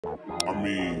I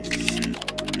mean, shit,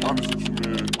 to be honest with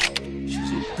you, man,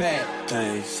 she's a bad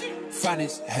things, fine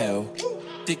as hell,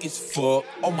 thick as fuck,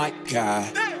 oh my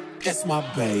god, that's my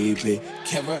baby,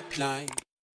 Caroline.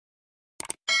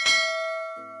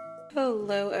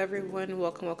 Hello everyone,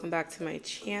 welcome back to my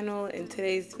channel. In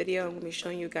today's video, I'm going to be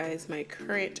showing you guys my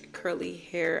current curly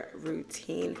hair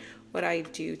routine, what I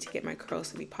do to get my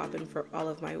curls to be popping for all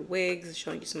of my wigs,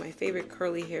 showing you some of my favorite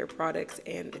curly hair products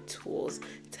and tools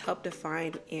to help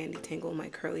define and detangle my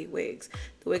curly wigs.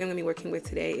 The wig I'm going to be working with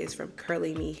today is from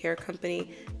Curlyme Hair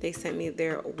Company. They sent me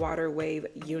their water wave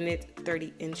unit,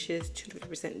 30 inches,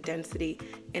 200% density,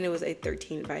 and it was a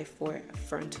 13x4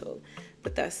 frontal.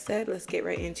 With that said, let's get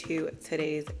right into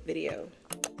today's video.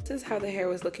 This is how the hair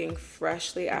was looking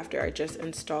freshly after I just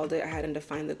installed it. I hadn't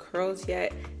defined the curls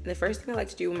yet. And the first thing I like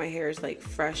to do when my hair is like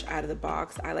fresh out of the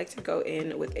box, I like to go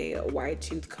in with a wide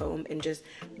tooth comb and just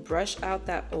brush out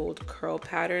that old curl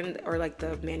pattern, or like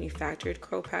the manufactured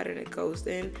curl pattern it goes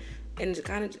in. And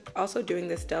kind of also doing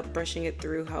this step, brushing it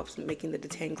through, helps making the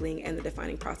detangling and the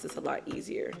defining process a lot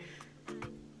easier.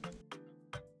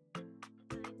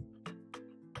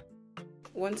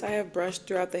 Once I have brushed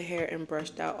throughout the hair and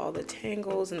brushed out all the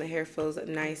tangles and the hair feels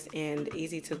nice and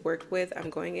easy to work with,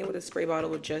 I'm going in with a spray bottle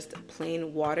with just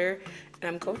plain water, and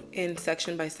I'm going in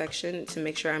section by section to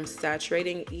make sure I'm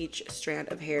saturating each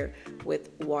strand of hair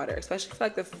with water, especially for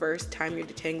like the first time you're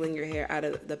detangling your hair out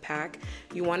of the pack.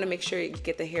 You want to make sure you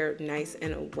get the hair nice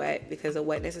and wet, because the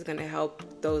wetness is going to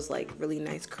help those like really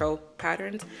nice curl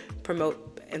patterns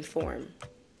promote and form.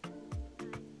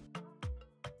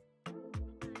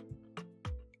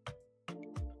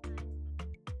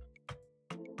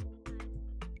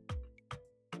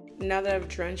 Now that I've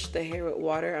drenched the hair with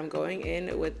water, I'm going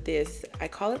in with this, I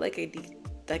call it like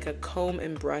a comb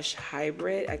and brush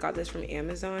hybrid. I got this from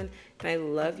Amazon, and I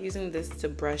love using this to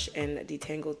brush and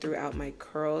detangle throughout my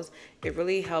curls. It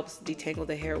really helps detangle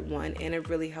the hair, one, and it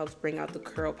really helps bring out the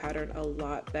curl pattern a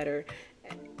lot better.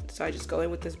 So I just go in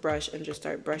with this brush and just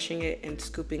start brushing it and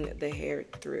scooping the hair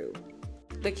through.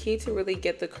 The key to really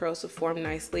get the curls to form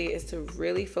nicely is to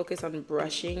really focus on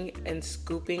brushing and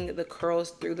scooping the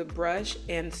curls through the brush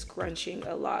and scrunching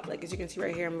a lot. Like as you can see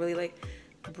right here, I'm really like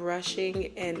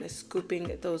brushing and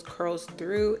scooping those curls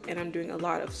through, and I'm doing a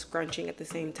lot of scrunching at the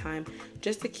same time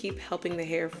just to keep helping the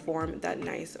hair form that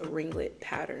nice ringlet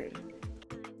pattern.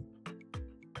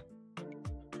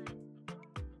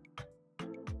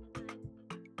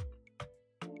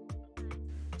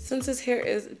 Since this hair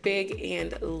is big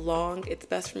and long, it's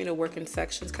best for me to work in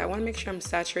sections, because I want to make sure I'm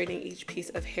saturating each piece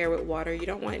of hair with water. You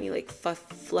don't want any like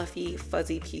fluffy,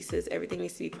 fuzzy pieces. Everything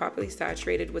needs to be properly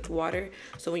saturated with water,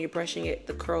 so when you're brushing it,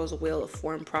 the curls will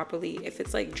form properly. If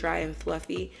it's like dry and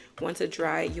fluffy, once it's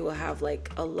dry, you will have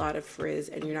like a lot of frizz,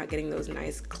 and you're not getting those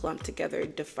nice clumped together,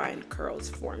 defined curls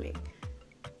forming.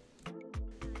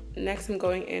 Next, I'm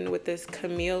going in with this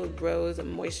Camille Rose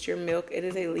Moisture Milk. It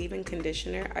is a leave-in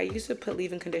conditioner. I used to put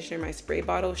leave-in conditioner in my spray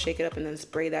bottle, shake it up, and then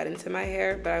spray that into my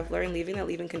hair. But I've learned leaving that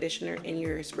leave-in conditioner in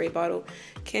your spray bottle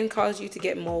can cause you to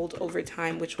get mold over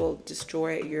time, which will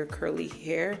destroy your curly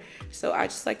hair. So I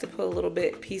just like to put a little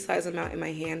bit, pea-sized amount in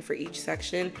my hand for each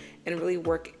section, and really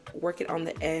work it on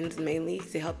the ends mainly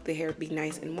to help the hair be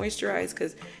nice and moisturized,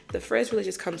 because the frizz really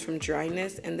just comes from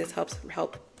dryness, and this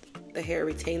help the hair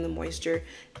retain the moisture,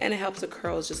 and it helps the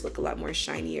curls just look a lot more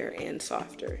shinier and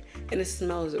softer, and it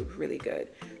smells really good.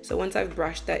 So once I've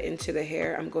brushed that into the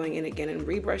hair, I'm going in again and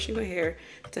rebrushing my hair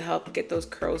to help get those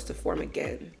curls to form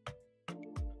again.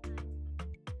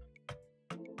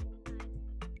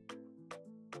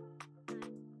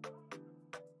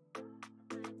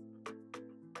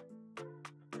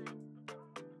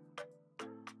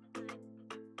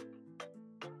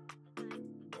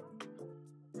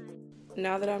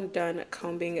 Now that I'm done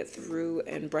combing it through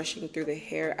and brushing through the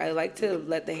hair, I like to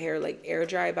let the hair like air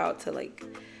dry about to like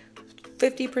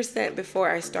 50% before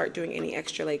I start doing any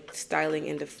extra like styling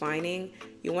and defining.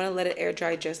 You want to let it air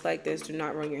dry just like this. Do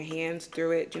not run your hands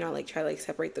through it. Do not like try to like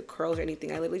separate the curls or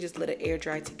anything. I literally just let it air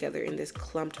dry together in this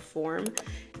clumped form.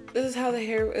 This is how the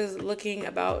hair is looking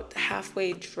about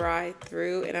halfway dry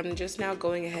through, and I'm just now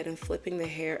going ahead and flipping the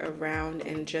hair around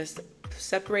and just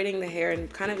separating the hair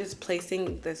and kind of just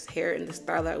placing this hair in the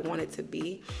style that I want it to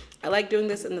be. I like doing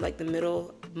this in the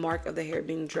middle mark of the hair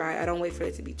being dry. I don't wait for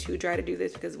it to be too dry to do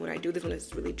this, because when I do this when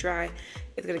it's really dry,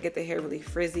 it's gonna get the hair really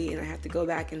frizzy, and I have to go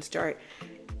back and start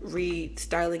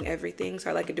restyling everything. So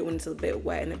I like it doing it's a bit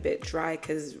wet and a bit dry,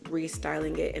 because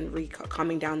restyling it and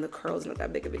calming down the curls is not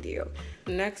that big of a deal.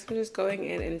 Next, I'm just going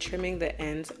in and trimming the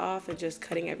ends off and just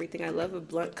cutting everything. I love a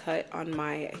blunt cut on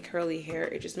my curly hair.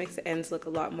 It just makes the ends look a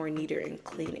lot more neater and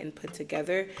clean and put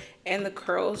together, and the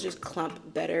curls just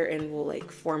clump better and will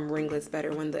like form ringlets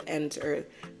better when the ends are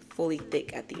fully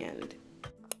thick at the end.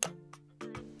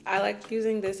 I like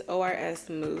using this ORS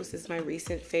mousse. This is my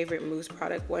recent favorite mousse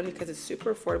product. One, because it's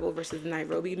super affordable versus the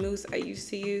Nairobi mousse I used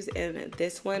to use, and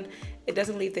this one, it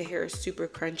doesn't leave the hair super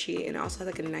crunchy, and it also has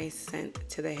like a nice scent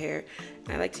to the hair.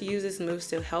 And I like to use this mousse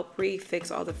to help fix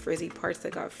all the frizzy parts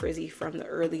that got frizzy from the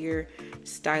earlier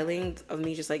styling of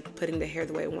me just like putting the hair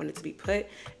the way I want it to be put.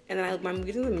 And then when I'm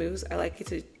using the mousse, I like it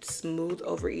to smooth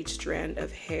over each strand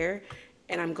of hair.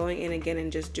 And I'm going in again and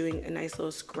just doing a nice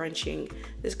little scrunching.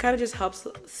 This kind of just helps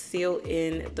seal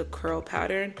in the curl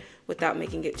pattern without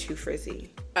making it too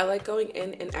frizzy. I like going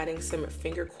in and adding some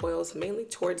finger coils, mainly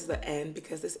towards the end,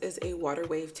 because this is a water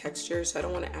wave texture, so I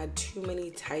don't want to add too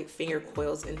many tight finger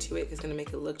coils into it. It's going to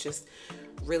make it look just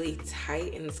really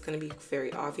tight, and it's going to be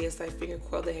very obvious I finger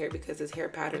coil the hair because this hair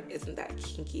pattern isn't that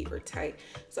kinky or tight.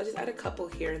 So I just add a couple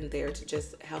here and there to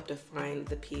just help define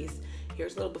the piece.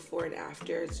 Here's a little before and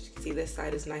after. As you can see, this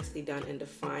side is nicely done and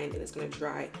defined, and it's going to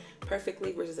dry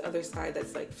perfectly, versus the other side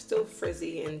that's like still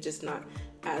frizzy and just not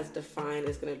as defined.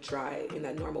 Is going to dry in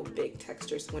that normal big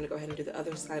texture. So I'm going to go ahead and do the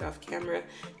other side off camera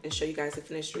and show you guys the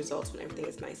finished results when everything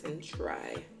is nice and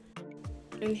dry.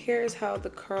 And here's how the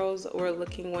curls were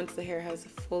looking once the hair has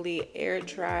fully air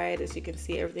dried. As you can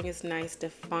see, everything is nice,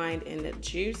 defined, and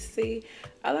juicy.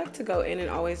 I like to go in and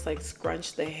always like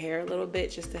scrunch the hair a little bit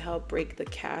just to help break the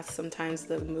cast. Sometimes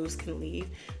the mousse can leave.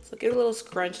 So give it a little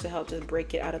scrunch to help just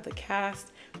break it out of the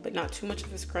cast, but not too much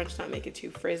of a scrunch, not make it too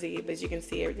frizzy. But as you can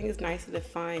see, everything is nice and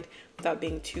defined without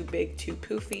being too big, too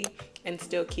poofy, and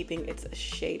still keeping its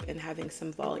shape and having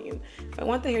some volume. If I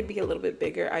want the hair to be a little bit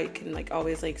bigger, I can like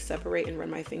always like separate and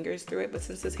run my fingers through it. But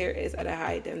since this hair is at a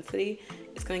high density,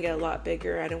 it's gonna get a lot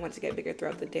bigger. I don't want it to get bigger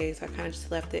throughout the day, so I kind of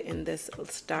just left it in this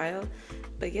style.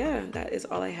 But yeah, that is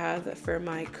all I have for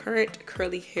my current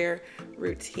curly hair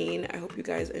routine. I hope you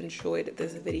guys enjoyed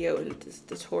this video and this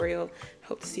tutorial.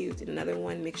 Hope to see you in another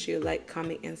one. Make sure you like,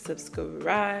 comment, and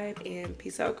subscribe. And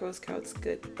peace out, Girl Scouts.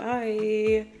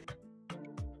 Goodbye.